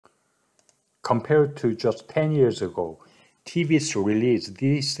Compared to just 10 years ago, TVs released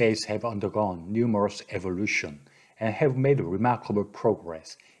these days have undergone numerous evolution and have made remarkable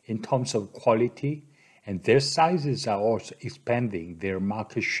progress in terms of quality, and their sizes are also expanding their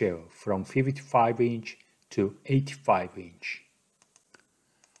market share from 55-inch to 85-inch.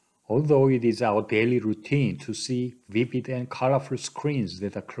 Although it is our daily routine to see vivid and colorful screens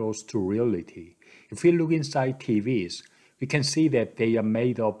that are close to reality, if we look inside TVs, we can see that they are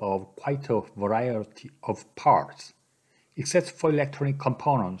made up of quite a variety of parts. Except for electronic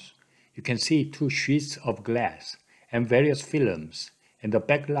components, you can see two sheets of glass and various films and the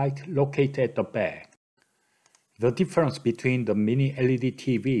backlight located at the back. The difference between the Mini LED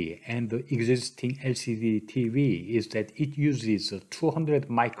TV and the existing LCD TV is that it uses a 200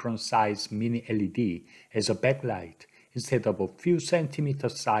 micron size Mini LED as a backlight instead of a few centimeter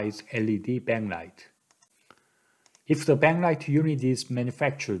size LED backlight. If the backlight unit is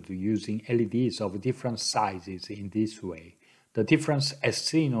manufactured using LEDs of different sizes in this way, the difference as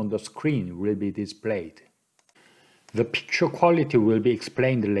seen on the screen will be displayed. The picture quality will be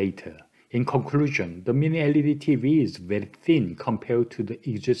explained later. In conclusion, the Mini LED TV is very thin compared to the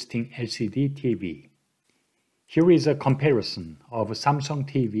existing LCD TV. Here is a comparison of Samsung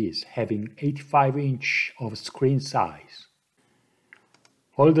TVs having 85-inch of screen size.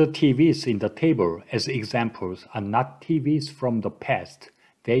 All the TVs in the table as examples are not TVs from the past,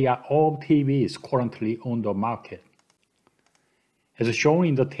 they are all TVs currently on the market. As shown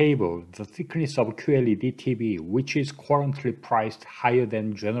in the table, the thickness of QLED TV, which is currently priced higher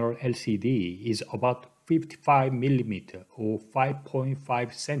than general LCD, is about 55 mm or 5.5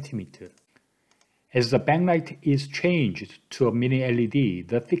 cm. As the backlight is changed to a Mini LED,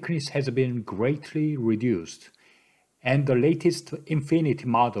 the thickness has been greatly reduced, and the latest Infinity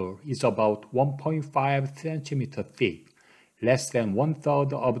model is about 1.5 cm thick, less than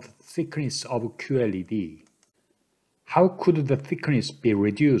 1/3 of the thickness of QLED. How could the thickness be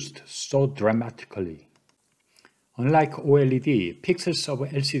reduced so dramatically? Unlike OLED, pixels of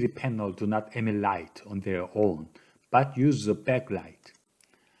LCD panel do not emit light on their own, but use the backlight.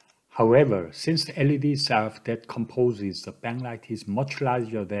 However, since the LED self that composes the backlight is much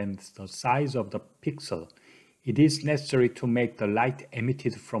larger than the size of the pixel, it is necessary to make the light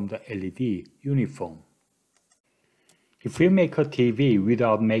emitted from the LED uniform. If we make a TV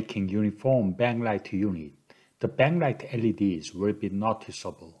without making uniform backlight unit, the backlight LEDs will be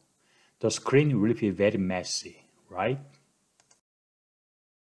noticeable. The screen will be very messy, right?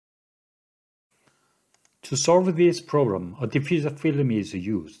 To solve this problem, a diffuser film is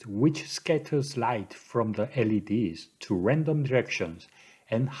used, which scatters light from the LEDs to random directions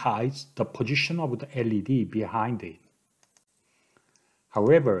and hides the position of the LED behind it.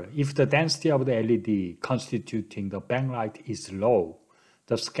 However, if the density of the LED constituting the backlight is low,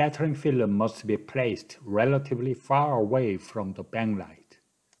 the scattering film must be placed relatively far away from the backlight.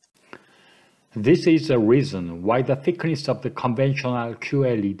 This is the reason why the thickness of the conventional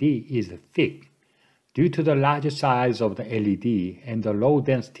QLED is thick. Due to the large size of the LED and the low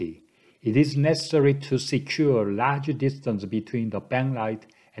density, it is necessary to secure large distance between the backlight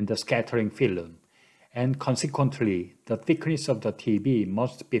and the scattering film, and consequently, the thickness of the TV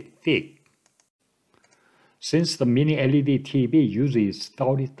must be thick. Since the Mini LED TV uses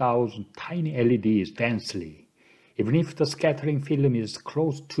 30,000 tiny LEDs densely, even if the scattering film is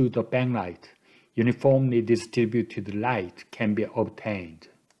close to the backlight, uniformly distributed light can be obtained.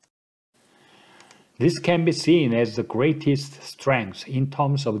 This can be seen as the greatest strength in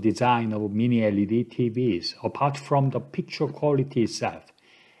terms of design of Mini LED TVs, apart from the picture quality itself,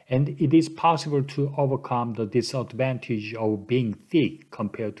 and it is possible to overcome the disadvantage of being thick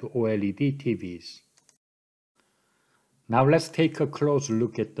compared to OLED TVs. Now let's take a close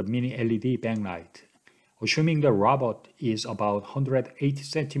look at the Mini LED backlight. Assuming the robot is about 180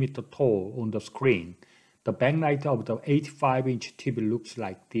 cm tall on the screen, the backlight of the 85-inch TV looks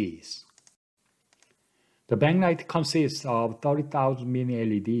like this. The backlight consists of 30,000 Mini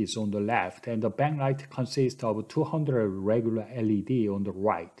LEDs on the left, and the backlight consists of 200 regular LED on the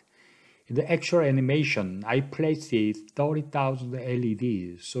right. In the actual animation, I placed it 30,000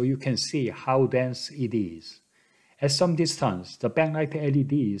 LEDs so you can see how dense it is. At some distance, the backlight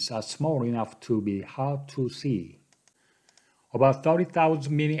LEDs are small enough to be hard to see. About 30,000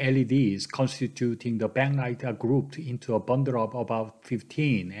 Mini LEDs constituting the backlight are grouped into a bundle of about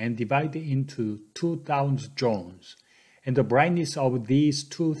 15 and divided into 2,000 zones, and the brightness of these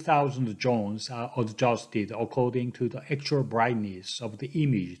 2,000 zones are adjusted according to the actual brightness of the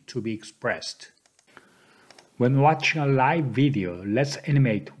image to be expressed. When watching a live video, let's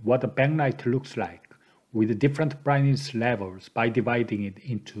animate what the backlight looks like. with different brightness levels by dividing it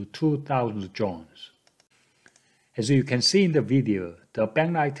into 2000 zones. As you can see in the video, the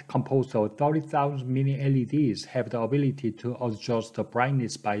backlight composed of 30,000 mini LEDs have the ability to adjust the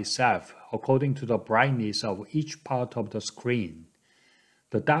brightness by itself according to the brightness of each part of the screen.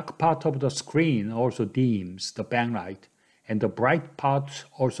 The dark part of the screen also dims the backlight, and the bright part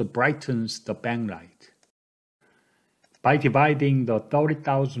also brightens the backlight. By dividing the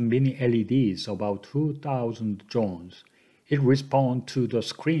 30,000 mini LEDs about 2000 zones, it responds to the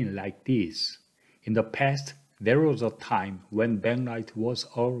screen like this. In the past, there was a time when backlight was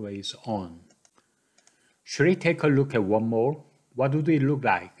always on. Should we take a look at one more? What would it look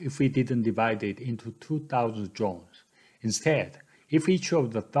like if we didn't divide it into 2000 zones? Instead, if each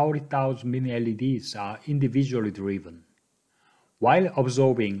of the 30,000 mini LEDs are individually driven. While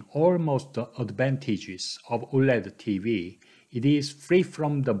absorbing almost the advantages of OLED TV, it is free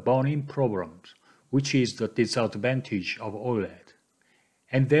from the burn-in problems, which is the disadvantage of OLED.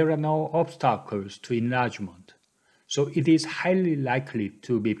 And there are no obstacles to enlargement, so it is highly likely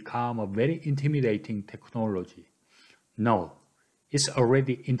to become a very intimidating technology. No, it's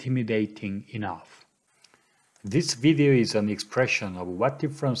already intimidating enough. This video is an expression of what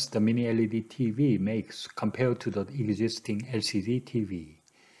difference the Mini LED TV makes compared to the existing LCD TV.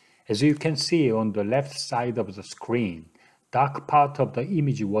 As you can see on the left side of the screen, dark part of the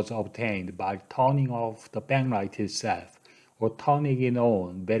image was obtained by turning off the backlight itself or turning it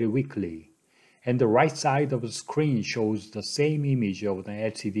on very weakly, and the right side of the screen shows the same image of the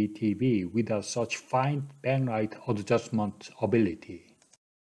LCD TV without such fine backlight adjustment ability.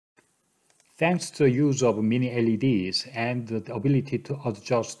 Thanks to the use of mini LEDs and the ability to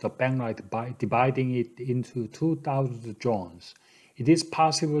adjust the backlight by dividing it into 2000 zones, it is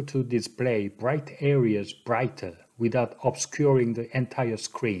possible to display bright areas brighter without obscuring the entire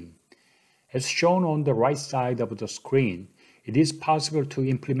screen. As shown on the right side of the screen, it is possible to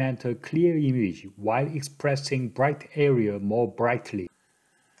implement a clear image while expressing bright area more brightly.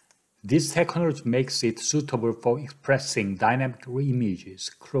 This technology makes it suitable for expressing dynamic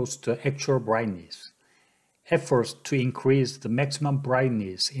images close to actual brightness. Efforts to increase the maximum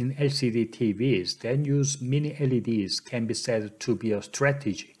brightness in LCD TVs that use mini LEDs can be said to be a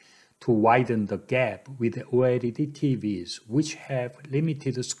strategy to widen the gap with OLED TVs, which have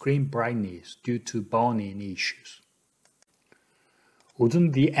limited screen brightness due to burn-in issues.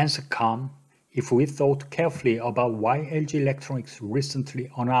 Wouldn't the answer come if we thought carefully about why LG Electronics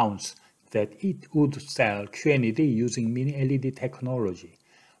recently announced that it would sell QNED using mini LED technology,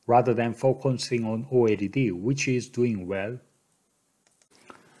 rather than focusing on OLED, which is doing well?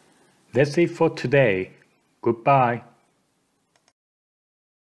 That's it for today. Goodbye.